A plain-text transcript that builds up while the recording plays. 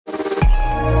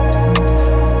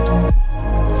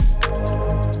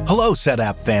Hello,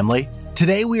 Setapp family.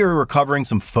 Today we are recovering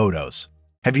some photos.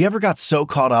 Have you ever got so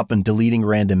caught up in deleting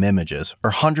random images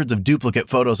or hundreds of duplicate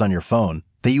photos on your phone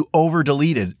that you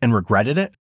over-deleted and regretted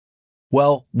it?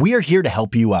 Well, we are here to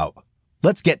help you out.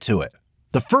 Let's get to it.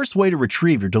 The first way to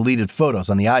retrieve your deleted photos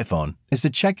on the iPhone is to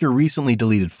check your recently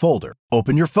deleted folder.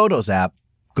 Open your Photos app,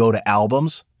 go to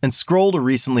Albums, and scroll to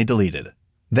Recently Deleted.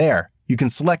 There, you can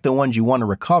select the ones you want to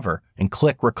recover and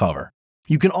click Recover.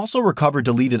 You can also recover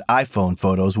deleted iPhone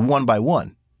photos one by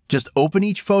one. Just open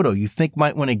each photo you think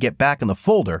might want to get back in the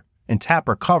folder and tap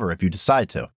Recover if you decide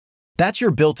to. That's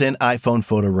your built-in iPhone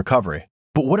photo recovery.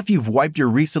 But what if you've wiped your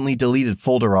recently deleted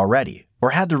folder already or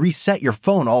had to reset your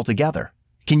phone altogether?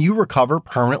 Can you recover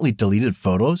permanently deleted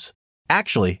photos?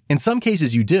 Actually, in some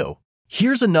cases you do.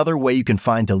 Here's another way you can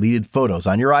find deleted photos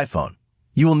on your iPhone.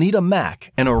 You will need a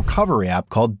Mac and a recovery app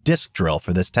called DiskDrill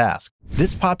for this task.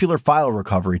 This popular file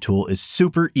recovery tool is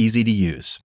super easy to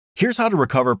use. Here's how to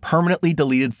recover permanently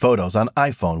deleted photos on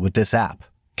iPhone with this app.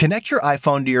 Connect your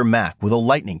iPhone to your Mac with a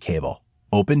lightning cable.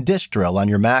 Open DiskDrill on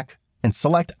your Mac and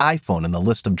select iPhone in the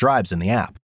list of drives in the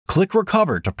app. Click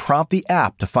Recover to prompt the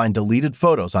app to find deleted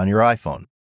photos on your iPhone.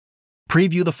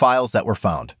 Preview the files that were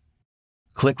found.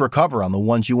 Click Recover on the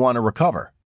ones you want to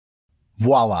recover.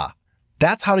 Voila!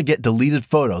 That's how to get deleted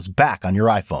photos back on your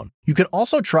iPhone. You can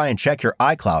also try and check your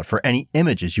iCloud for any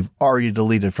images you've already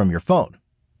deleted from your phone.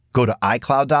 Go to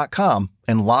iCloud.com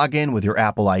and log in with your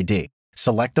Apple ID.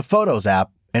 Select the Photos app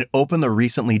and open the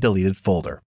recently deleted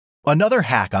folder. Another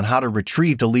hack on how to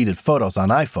retrieve deleted photos on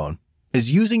iPhone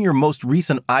is using your most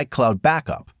recent iCloud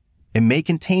backup. It may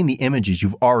contain the images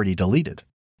you've already deleted.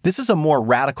 This is a more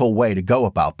radical way to go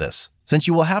about this, since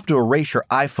you will have to erase your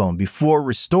iPhone before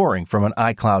restoring from an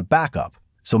iCloud backup.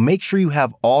 So make sure you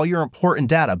have all your important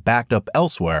data backed up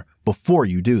elsewhere before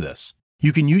you do this.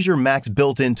 You can use your Mac's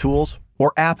built-in tools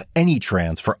or app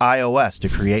AnyTrans for iOS to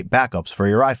create backups for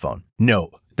your iPhone. Note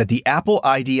that the Apple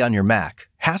ID on your Mac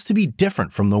has to be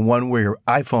different from the one where your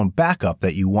iPhone backup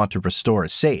that you want to restore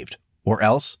is saved, or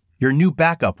else your new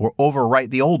backup will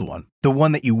overwrite the old one, the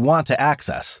one that you want to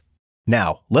access.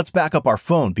 Now, let's back up our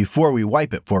phone before we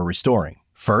wipe it for restoring.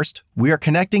 First, we are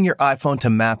connecting your iPhone to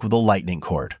Mac with a lightning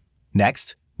cord.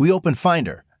 Next, we open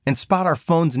Finder and spot our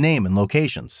phone's name and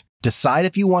locations. Decide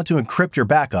if you want to encrypt your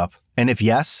backup, and if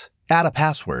yes, add a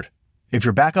password. If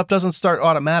your backup doesn't start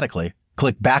automatically,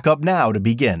 click Backup Now to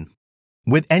begin.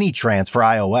 With AnyTrans for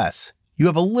iOS, you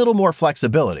have a little more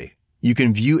flexibility. You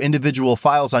can view individual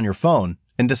files on your phone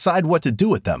and decide what to do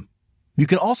with them. You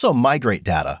can also migrate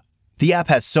data. The app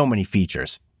has so many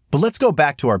features, but let's go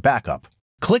back to our backup.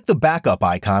 Click the backup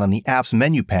icon on the app's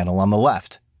menu panel on the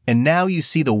left, and now you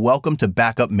see the Welcome to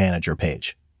Backup Manager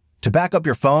page. To back up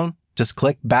your phone, just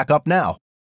click Backup Now.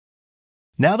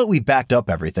 Now that we've backed up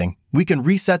everything, we can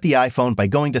reset the iPhone by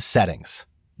going to Settings,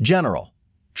 General,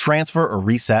 Transfer or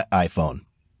Reset iPhone.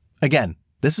 Again,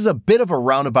 this is a bit of a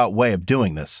roundabout way of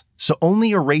doing this, so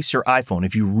only erase your iPhone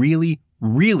if you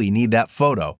really need that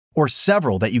photo, or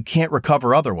several that you can't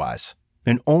recover otherwise,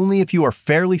 and only if you are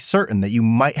fairly certain that you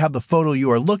might have the photo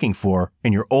you are looking for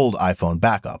in your old iPhone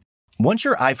backup. Once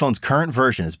your iPhone's current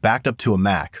version is backed up to a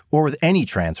Mac or with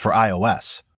AnyTrans for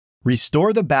iOS,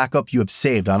 restore the backup you have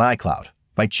saved on iCloud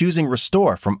by choosing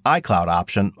Restore from iCloud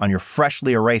option on your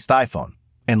freshly erased iPhone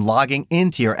and logging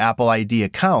into your Apple ID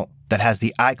account that has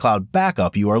the iCloud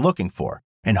backup you are looking for,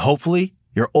 and hopefully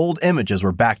your old images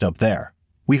were backed up there.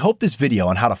 We hope this video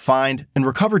on how to find and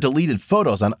recover deleted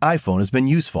photos on iPhone has been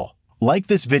useful. Like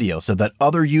this video so that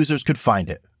other users could find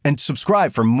it, and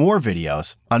subscribe for more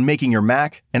videos on making your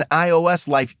Mac and iOS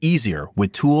life easier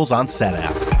with tools on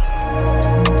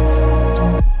Setapp.